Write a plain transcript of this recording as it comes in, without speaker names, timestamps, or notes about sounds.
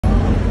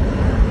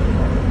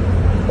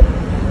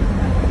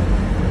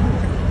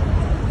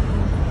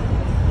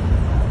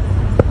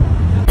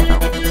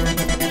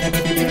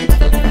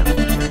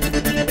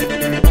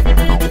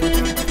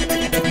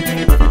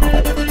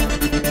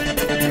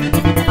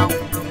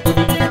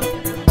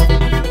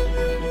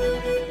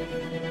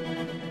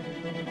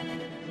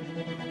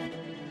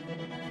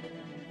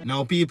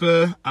Now,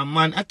 people, a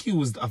man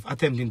accused of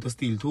attempting to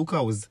steal 2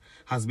 cows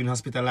has been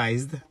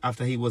hospitalized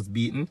after he was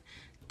beaten,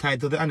 tied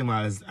to the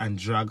animals, and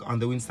dragged on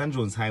the Winston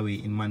Jones Highway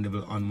in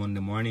Mandeville on Monday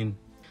morning.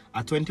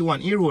 A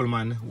 21-year-old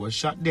man was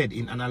shot dead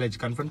in an alleged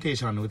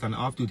confrontation with an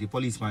off-duty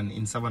policeman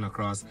in Savannah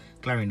Cross,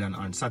 Clarendon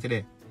on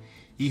Saturday.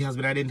 He has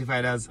been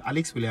identified as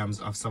Alex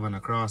Williams of Savannah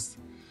Cross.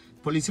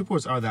 Police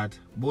reports are that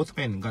both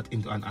men got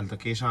into an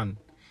altercation.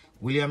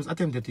 Williams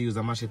attempted to use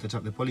a machete to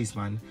chop the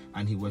policeman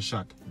and he was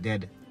shot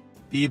dead.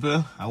 People,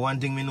 one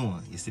thing me know,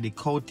 you see the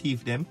cow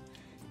thief them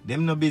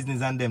no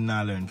business and them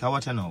not learn. Cause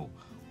watch you now,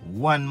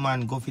 1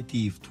 man go for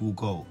thief 2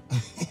 cow.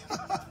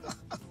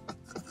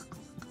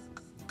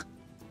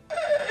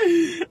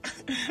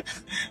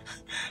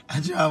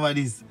 I drama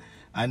this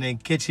and then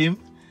catch him,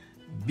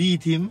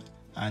 beat him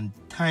and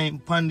tie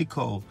him on the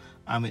cow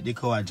and make the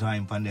cow draw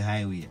him on the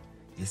highway.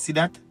 You see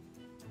that?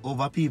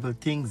 Over people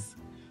things.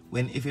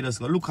 When if you just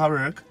go look at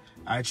work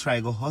or try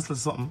go hustle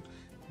something,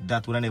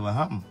 that would never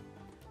happen.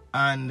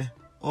 And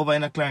over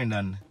in a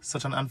Clarendon,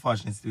 such an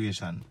unfortunate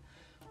situation.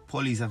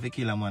 Police have to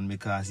kill a man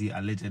because he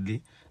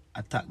allegedly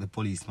attacked the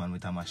policeman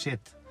with a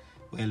machete.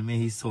 Well, may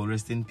his soul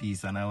rest in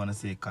peace, and I want to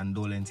say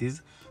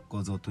condolences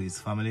goes out to his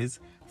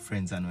families,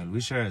 friends and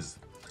well-wishers.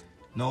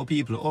 Now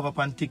people, over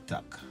on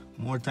TikTok,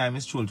 more time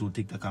is troll to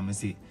TikTok and I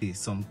see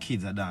some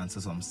kids are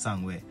dancing some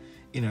song where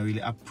it's not really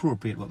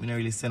appropriate, but we not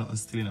really say nothing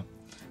still, you know.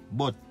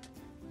 But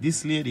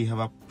this lady have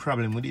a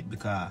problem with it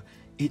because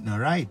it's not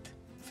right.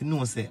 If you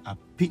know say a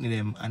pitney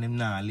them and them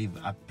not live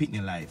a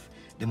pitney life,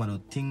 them are the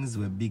things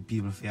where big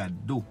people fear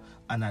do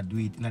and I do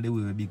it in the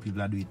way where big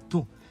people do it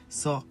too.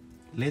 So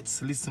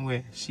let's listen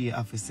where she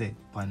have to say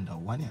Panda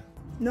one year.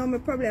 No, me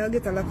probably I'll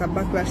get a lot of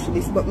backlash to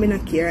this, but me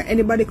not care.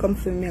 Anybody come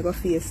for me, I go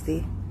face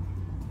it.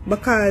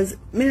 Because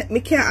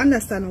me can't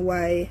understand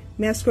why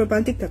me I scroll up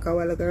on TikTok a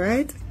while ago,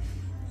 right?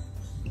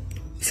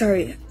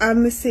 Sorry,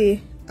 I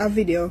see a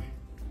video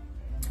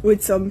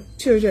with some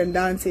children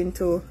dancing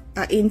to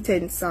an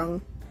intense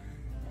song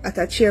at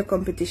a cheer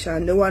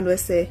competition. The one where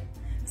say,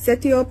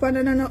 set you up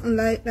and nothing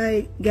like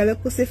girl your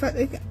pussy fat.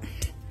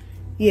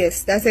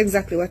 Yes, that's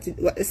exactly what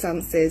the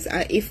song says.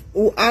 And if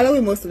all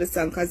of most of the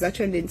song, because that's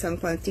trending song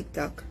on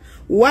TikTok,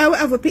 why would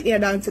I have a picture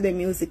down to the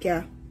music?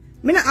 Yeah,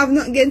 me not have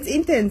nothing against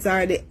intense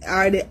or the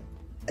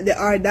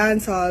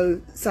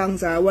dancehall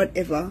songs or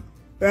whatever,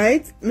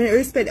 right? Me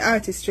respect the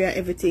artistry and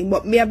everything,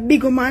 but me a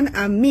big man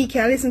and me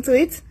can listen to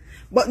it.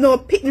 But no,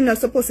 picking not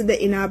supposed to be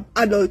in a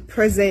adult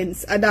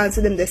presence. I dance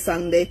to them the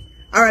song there,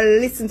 or I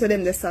listen to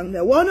them the song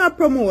there. Why not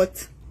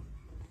promote?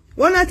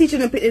 Why not teach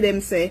them picking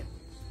them say?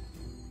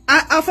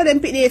 I offer them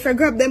picking if I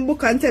grab them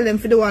book and tell them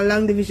for the one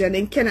long division,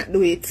 then cannot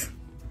do it.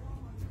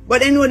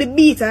 But they know the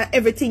beat and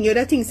everything. You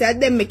the things say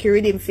them make you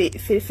read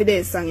for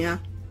their song, yeah.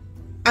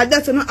 And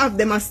that will not have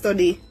them a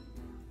study.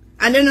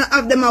 And then not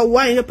have them a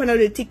wind up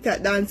another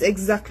TikTok dance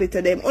exactly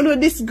to them. Oh no,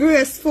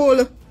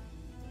 disgraceful.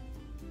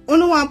 Oh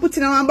no, one put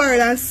in one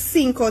barrel and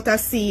sink out a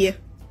sea.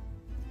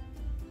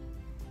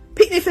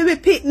 Pitney for be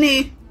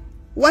pitney.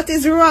 What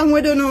is wrong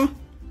with you know?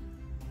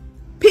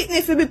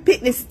 Pitney for be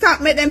pitney. Stop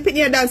make them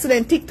pitney dance to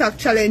them TikTok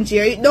challenge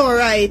here. It don't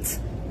right.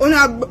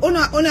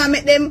 Una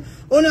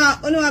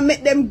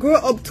make them grow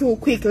up too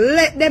quick.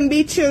 Let them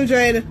be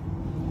children.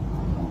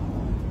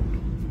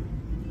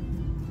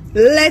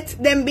 Let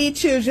them be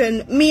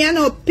children. Me and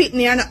no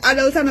pitney and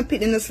adults and no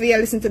pitney just for you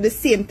listen to the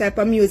same type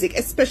of music,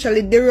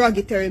 especially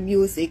derogatory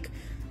music.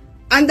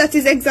 And that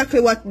is exactly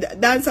what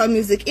dancehall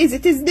music is.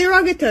 It is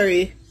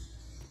derogatory.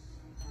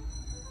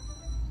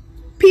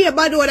 Peer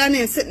bad word and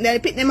then sitting there,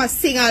 pitney must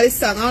sing all this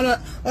song.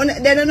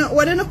 They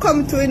don't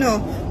come to, you know,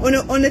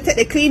 on take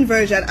the clean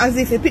version as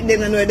if you pick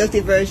them in a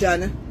dirty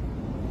version.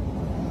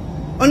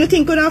 On the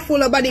thing couldn't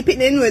fool about the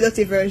pitney in a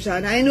dirty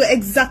version. I know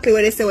exactly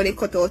what they say when they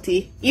cut out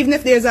it. Even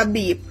if there's a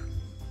beep.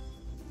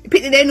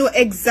 Pitney they know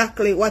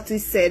exactly what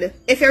is said.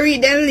 If you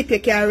read their lip you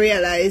can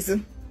realize.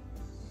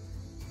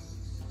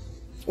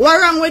 What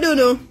wrong with you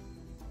know?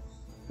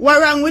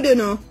 What wrong with you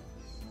know?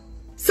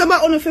 Some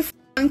of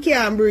you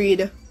can't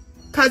breathe.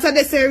 Cause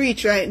they say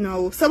reach right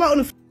now. Some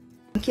of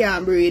you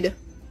can't breathe.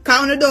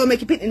 Cause you don't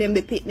make you pitney them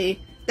the pitney.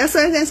 That's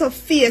why they're so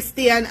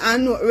feisty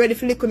and not ready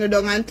for lick on the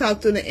down and talk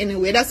to them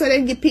anyway. That's why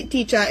they give pit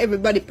teacher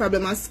everybody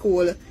problem at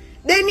school.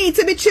 They need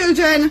to be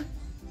children.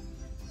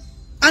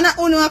 And not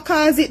only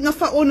cause it, not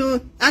for only,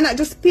 and not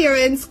just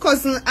parents,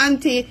 cousin,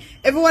 auntie,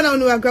 everyone who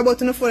will grab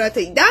out on the phone and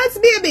take, dance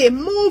baby,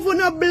 move on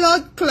a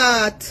blood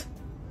clot.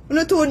 You're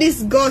not too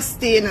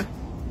disgusting.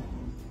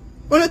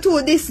 You're not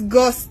too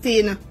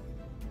disgusting.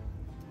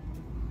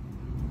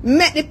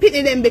 Make the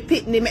pitney them be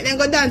pitney, make them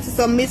go dance to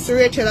some Miss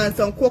Rachel and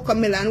some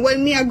Cocomelon.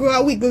 When me I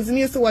grow up Wiggles, me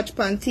used to watch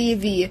on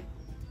TV.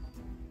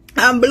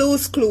 And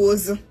Blues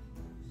Clues.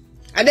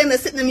 And then I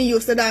sit there me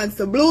used to dance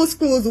to Blues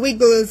Clues,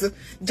 Wiggles,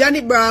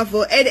 Johnny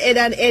Bravo, Ed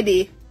and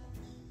Eddie.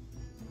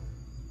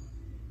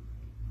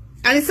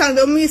 And the song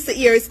that we used to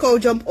hear is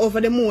called Jump Over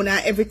the Moon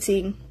and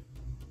everything.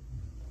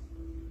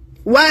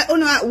 Why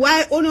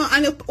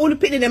only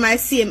pitney them my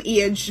same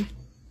age?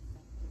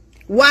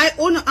 Why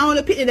only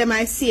pitney them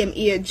my same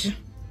age?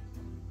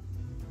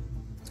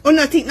 Oh,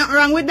 no, think nothing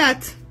wrong with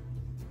that.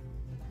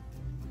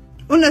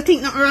 Uno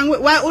think nothing wrong with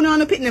why uno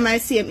wanna pick them my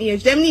same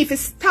age. Them need to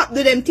stop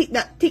do them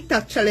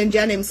TikTok challenge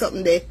and them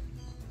something there.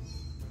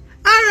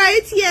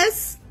 Alright,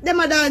 yes, them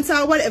a dance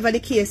or whatever the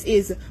case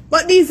is.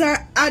 But these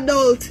are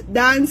adult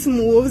dance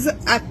moves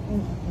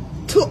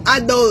to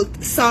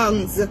adult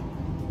songs.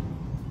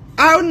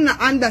 I don't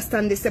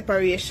understand the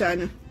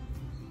separation.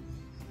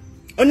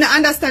 I don't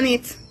understand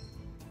it.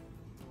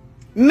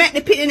 Make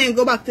the pitney then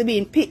go back to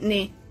being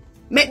pitney.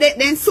 Make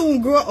them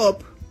soon grow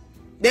up.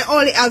 They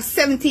only have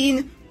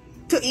 17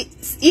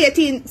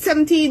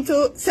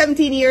 to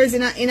 17 years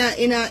in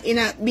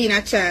a being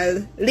a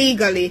child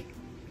legally.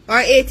 Or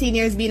 18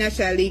 years being a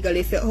child legally,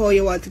 if how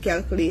you want to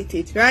calculate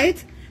it,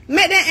 right?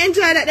 Make them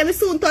enjoy that. They will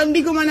soon turn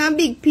big women and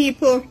big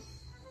people.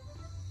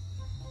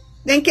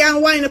 Then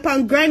can wind up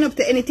and grind up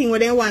to anything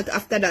what they want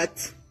after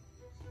that.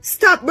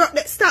 Stop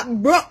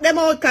broke them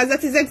out, because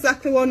that is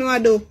exactly what I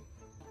do.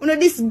 You know,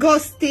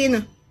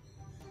 disgusting.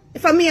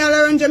 If I'm me all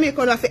around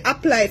Jamaica, I have to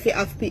apply if you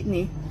have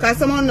pitney. Because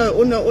someone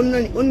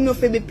no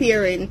for be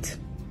parent.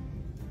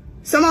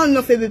 Someone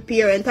no for be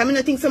parent. I mean,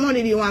 I think someone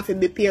didn't want to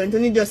be parent.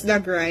 Only just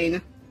that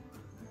grind.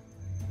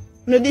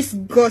 You know,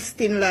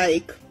 disgusting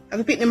like. I have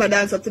to pick them and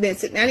dance up to them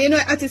sitting. And you know,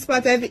 at this part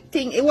of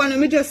everything, it want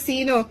me just see,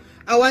 you know,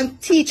 I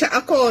want teacher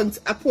account,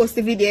 I post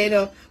the video, you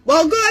know.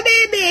 But go,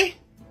 baby.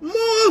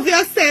 Move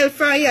yourself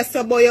from here,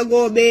 so boy, you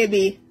go,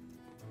 baby.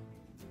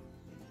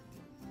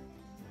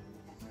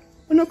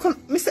 Uno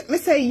come, me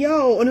say,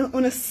 yo,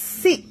 uno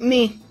sick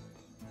me.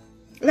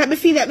 Let me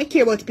feel like me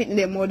care about pitney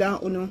them more than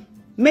uno.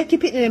 Make you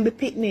pitney them be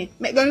pitney.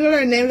 Make them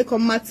learn them little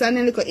maths and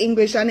them little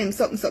English and them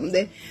something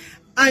there.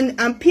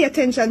 And pay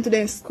attention to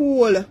them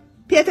school.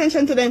 Pay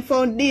attention to them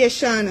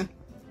foundation.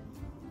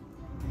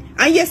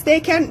 And yes,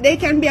 they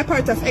can be a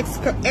part of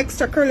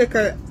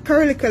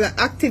extracurricular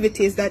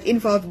activities that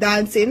involve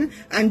dancing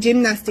and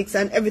gymnastics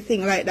and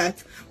everything like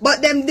that.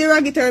 But them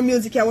derogatory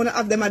music I want to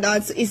have them a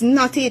dance is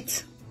not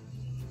it.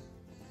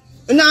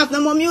 You don't have no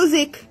more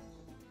music.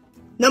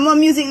 No more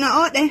music not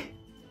out there.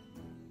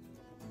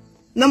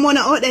 No more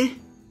not out there.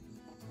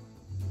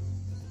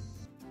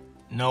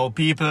 No,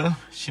 people,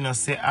 she not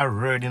say a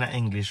word in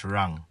English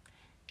wrong.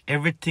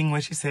 Everything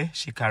what she say,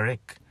 she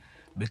correct.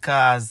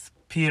 Because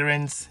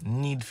parents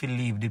need to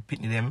leave the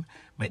pitney them,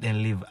 make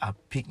them live a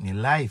pitney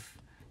life.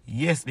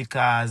 Yes,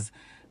 because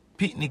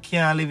pitney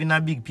can't live in a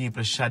big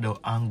people's shadow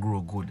and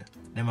grow good.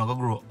 Them are going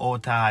to grow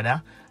out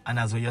harder and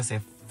as well you say,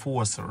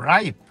 force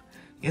ripe.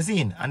 You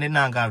see, and they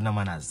not have no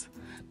manners.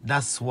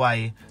 That's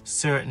why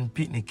certain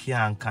pitney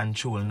can't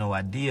control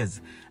nowadays.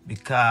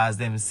 Because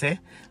them say,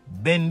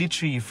 bend the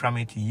tree from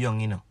it young,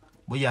 you know.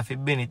 But you have to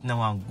bend it now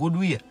one good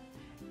way.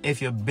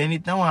 If you bend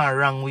it now one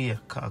wrong way,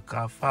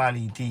 fall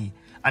it.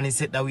 And it's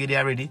set that way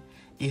there already,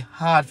 it's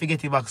hard to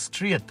get it back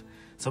straight.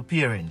 So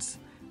parents,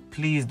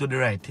 please do the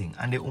right thing.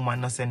 And the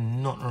woman not say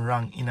nothing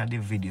wrong in the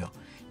video.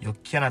 You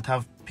cannot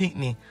have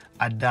pitney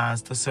a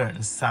dance to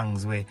certain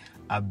songs where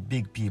a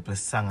big people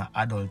sing an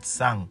adult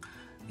song.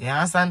 You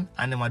understand?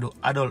 And them do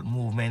adult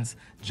movements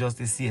just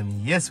the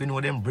same. Yes, we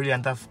know them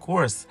brilliant, of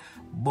course.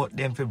 But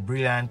them feel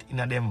brilliant in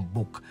a them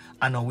book.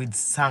 And with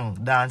song,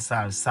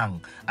 dancehall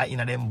song in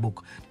a them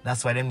book.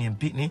 That's why them name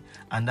pitney.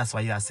 And that's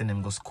why you send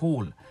them go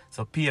school.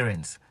 So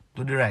parents,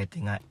 do the right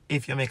thing. And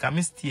if you make a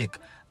mistake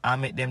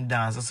and make them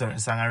dance a certain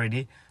song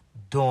already,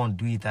 don't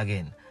do it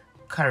again.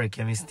 Correct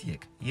your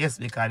mistake. Yes,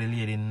 because the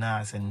lady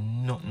not say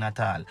nothing at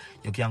all.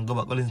 You can go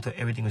back and listen to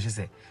everything she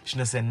say. She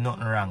not say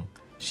nothing wrong.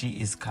 She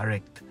is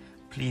correct.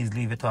 Please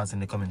leave your thoughts in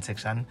the comment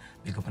section.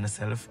 Pick up on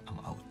yourself. I'm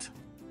out.